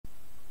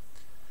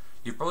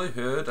You've probably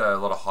heard a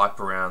lot of hype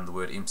around the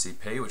word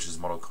MCP, which is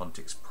Model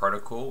Context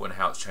Protocol, and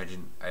how it's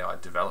changing AI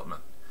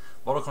development.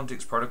 Model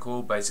Context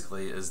Protocol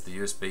basically is the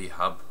USB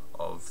hub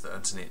of the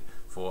internet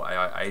for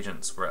AI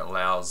agents, where it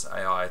allows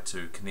AI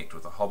to connect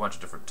with a whole bunch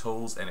of different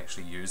tools and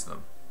actually use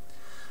them.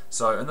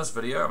 So in this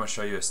video I'm going to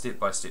show you a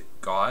step-by-step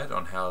guide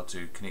on how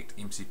to connect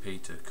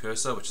MCP to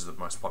Cursor, which is the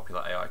most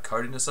popular AI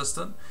coding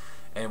assistant,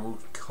 and we'll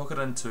hook it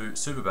into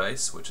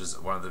Supabase, which is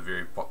one of the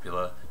very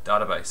popular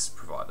database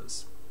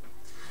providers.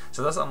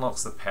 So this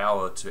unlocks the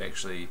power to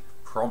actually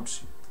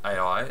prompt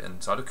AI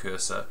inside of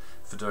Cursor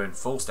for doing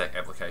full stack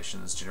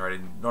applications,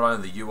 generating not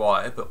only the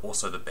UI but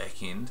also the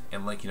back end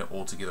and linking it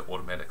all together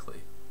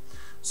automatically.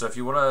 So if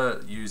you want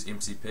to use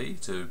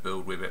MCP to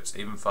build web apps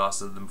even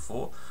faster than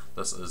before,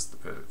 this is the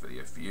perfect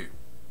video for you.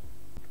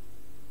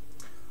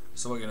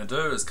 So what you're going to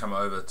do is come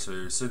over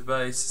to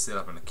Supabase, set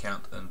up an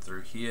account in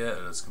through here.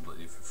 It is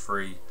completely for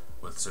free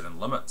with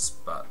certain limits,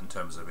 but in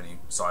terms of any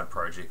side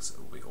projects it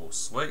will be all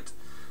sweet.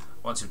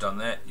 Once you've done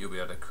that, you'll be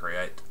able to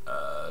create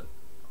a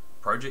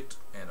project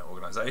and an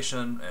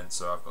organization, and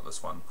so I've got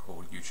this one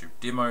called YouTube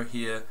Demo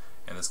here,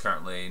 and there's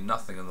currently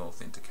nothing in the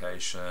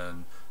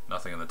authentication,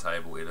 nothing in the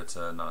table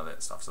editor, none of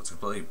that stuff, so it's a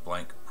completely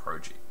blank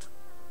project.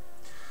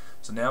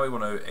 So now we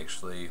want to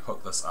actually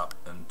hook this up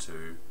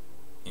into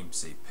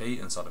MCP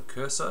inside of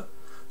Cursor.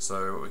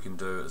 So what we can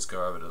do is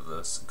go over to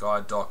this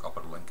guide doc, I'll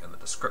put a link in the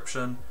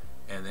description,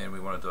 and then we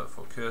want to do it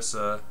for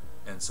Cursor,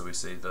 and so we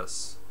see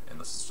this, and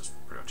this is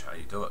just pretty much how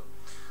you do it.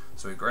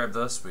 So we grab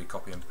this, we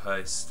copy and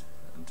paste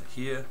into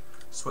here,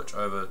 switch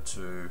over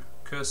to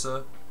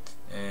Cursor,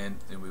 and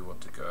then we want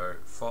to go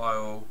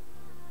File,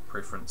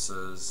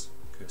 Preferences,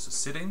 Cursor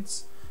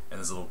Settings, and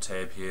there's a little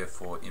tab here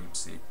for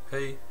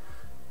MCP.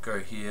 Go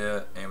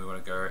here, and we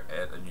want to go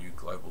add a new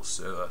global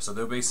server. So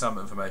there'll be some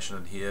information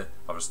in here,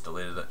 I've just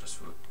deleted it just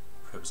for the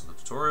purpose of the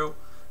tutorial,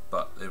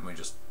 but then we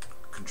just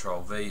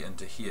Control V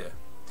into here.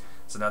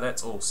 So now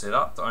that's all set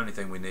up. The only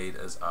thing we need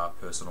is our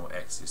personal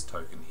access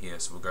token here,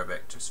 so we'll go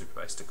back to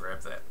Supabase to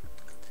grab that.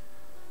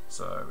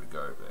 So we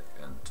go back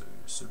into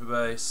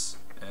Supabase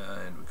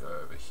and we go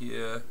over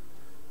here,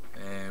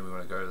 and we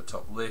want to go to the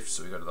top left,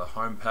 so we go to the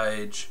home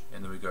page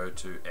and then we go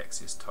to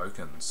access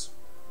tokens.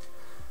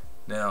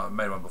 Now I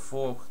made one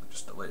before,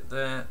 just delete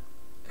that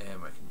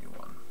and make a new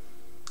one.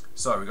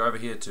 So we go over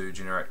here to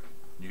generate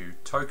new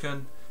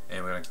token,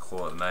 and we're going to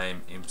call it a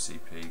name,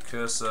 MCP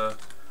Cursor,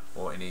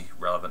 or any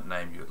relevant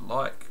name you would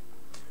like.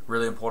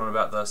 Really important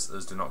about this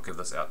is do not give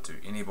this out to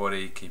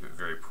anybody, keep it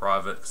very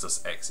private, because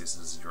this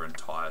accesses your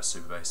entire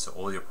Supabase, so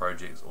all your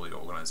projects, all your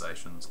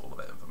organizations, all of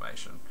that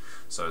information.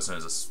 So as soon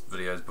as this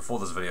video, before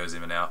this video is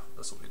even out,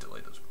 this will be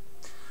deleted.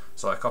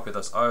 So I copy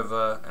this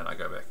over and I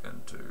go back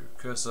into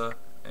Cursor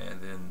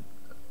and then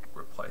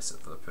replace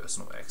it for the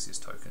personal access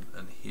token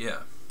in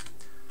here.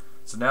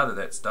 So now that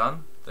that's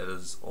done, that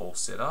is all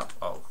set up,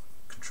 I'll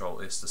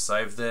Control S to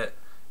save that.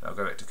 I'll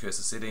go back to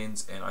Cursor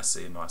Settings and I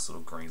see a nice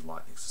little green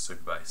light next to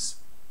Supabase.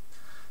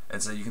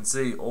 And so you can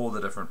see all the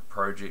different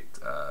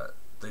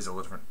these are all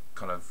the different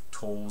kind of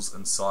tools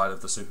inside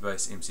of the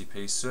Supabase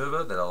MCP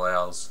server that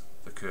allows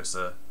the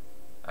Cursor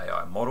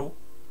AI model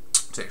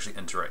to actually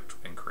interact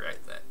and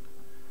create that.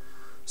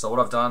 So what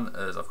I've done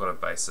is I've got a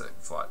basic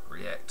Flight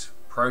React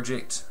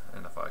project,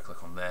 and if I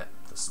click on that,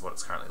 this is what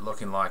it's currently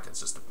looking like. It's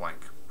just a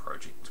blank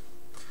project.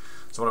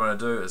 So what I'm going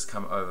to do is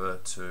come over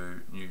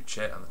to New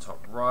Chat on the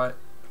top right,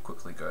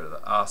 quickly go to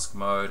the ask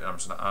mode, and I'm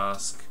just going to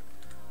ask,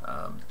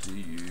 do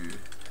you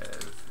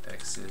have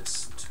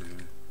access to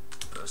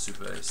the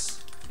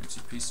Supabase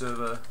MCP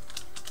server?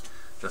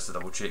 Just to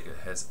double check it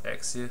has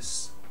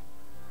access,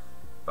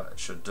 but it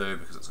should do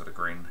because it's got a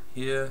green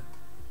here.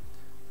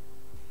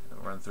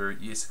 It'll run through,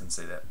 yes, I can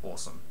see that,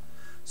 awesome.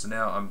 So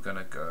now I'm going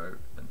to go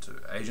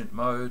into agent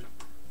mode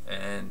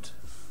and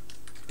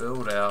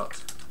build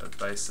out a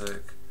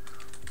basic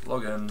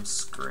login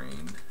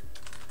screen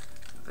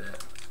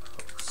that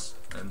hooks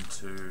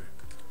into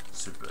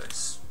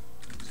Supabase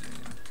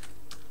using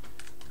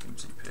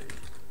MCP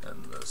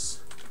in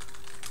this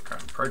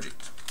current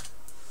project.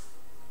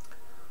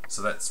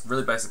 So that's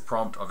really basic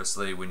prompt.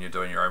 Obviously when you're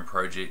doing your own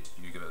project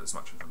you give it as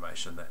much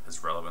information that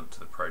is relevant to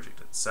the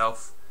project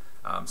itself.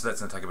 So that's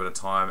going to take a bit of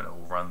time and it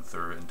will run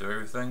through and do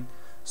everything.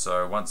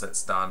 So once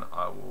that's done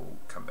I will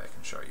come back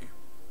and show you.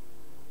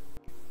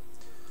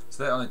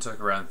 So that only took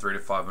around 3 to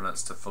 5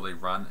 minutes to fully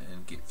run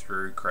and get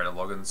through, create a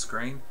login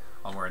screen.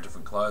 I'm wearing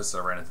different clothes, so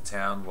I ran into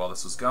town while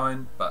this was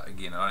going, but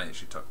again, it only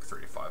actually took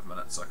 3 to 5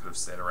 minutes, so I could have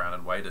sat around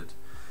and waited.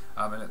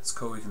 And it's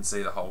cool, you can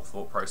see the whole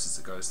thought process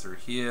that goes through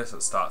here. So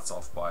it starts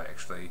off by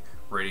actually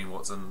reading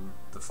what's in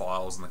the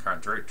files in the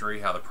current directory,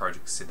 how the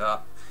project's set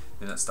up.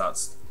 Then it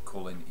starts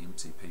calling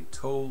MCP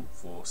tool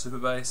for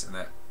Supabase, and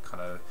that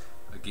kind of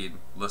again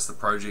lists the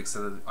projects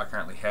that I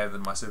currently have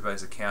in my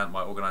Supabase account,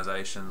 my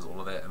organizations, all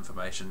of that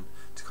information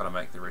to kind of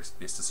make the best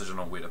decision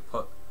on where to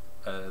put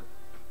a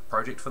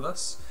project for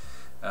this.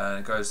 And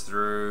it goes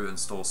through,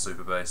 installs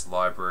Supabase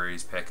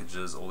libraries,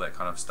 packages, all that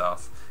kind of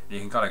stuff. And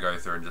you can kind of go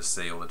through and just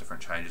see all the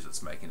different changes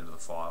it's making to the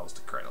files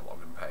to create a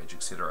login page,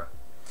 etc.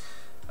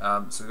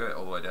 So we go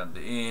all the way down to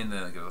the end,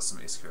 and it gives us some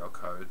SQL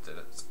code that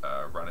it's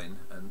running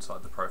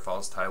inside the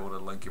profiles table to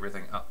link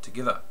everything up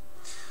together.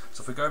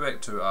 So if we go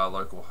back to our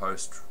local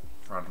host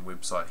run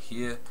website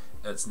here,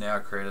 it's now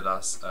created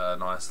us a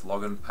nice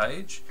login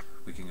page.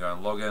 We can go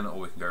and log in, or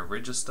we can go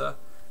register.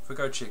 If we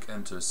go check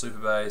into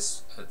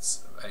Supabase,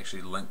 it's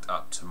actually linked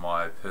up to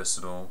my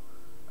personal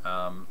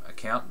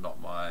account,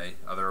 not my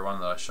other one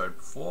that I showed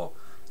before.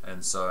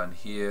 And so in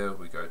here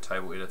we go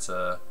table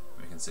editor.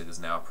 We can see there's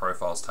now a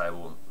profiles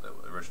table that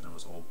originally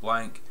was all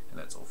blank, and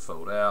that's all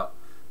filled out.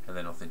 And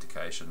then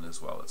authentication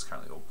as well, it's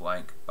currently all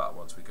blank, but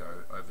once we go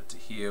over to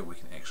here, we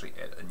can actually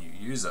add a new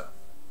user.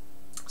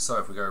 So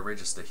if we go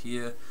register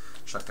here,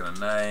 chuck in a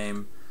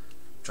name,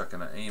 chuck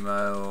in an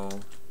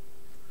email,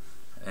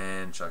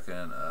 and chuck in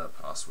a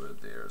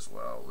password there as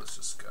well. Let's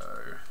just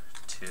go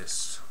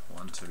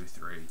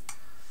test123,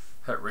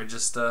 hit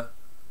register,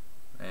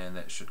 and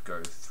that should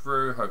go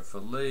through,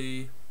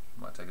 hopefully.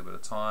 Might take a bit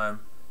of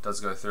time.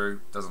 Does go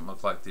through. Doesn't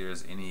look like there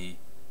is any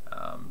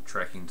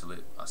tracking to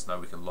let us know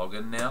we can log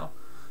in now.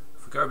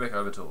 If we go back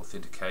over to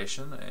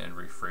authentication and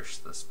refresh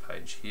this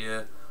page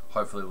here,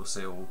 hopefully we'll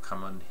see it will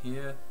come in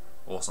here.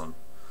 Awesome.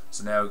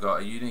 So now we've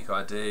got a unique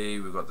ID,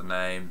 we've got the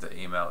name, the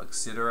email,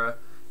 etc.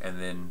 And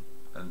then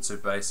in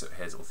Supabase it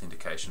has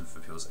authentication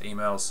for people's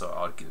emails, so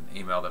I'd get an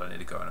email that I need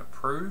to go and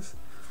approve,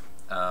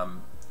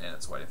 and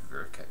it's waiting for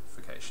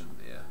verification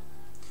there.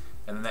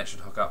 And then that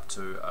should hook up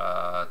to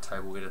a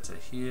table editor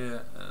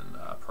here and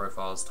a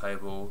profiles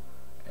table,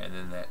 and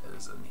then that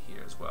is in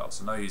here as well.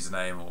 So no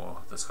username or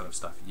this kind of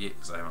stuff yet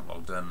because I haven't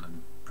logged in,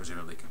 and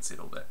presumably can set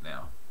all that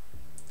now.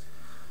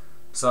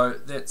 So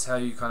that's how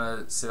you kind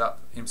of set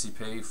up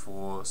MCP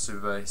for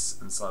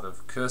Supabase inside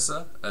of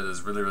Cursor. It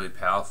is really, really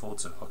powerful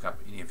to hook up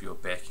any of your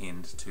back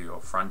end to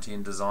your front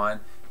end design,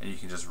 and you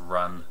can just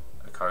run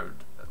a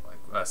code, like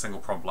a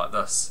single prompt like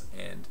this,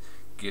 and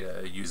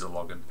get a user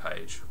login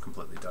page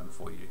completely done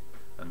for you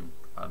in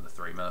under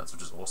 3 minutes,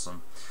 which is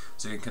awesome.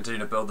 So you can continue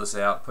to build this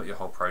out, put your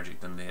whole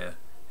project in there,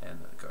 and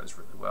it goes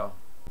really well.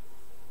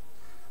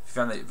 If you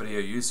found that video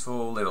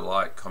useful, leave a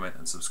like, comment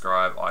and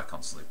subscribe. I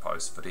constantly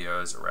post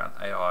videos around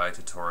AI,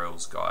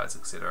 tutorials, guides,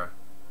 etc.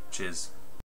 Cheers.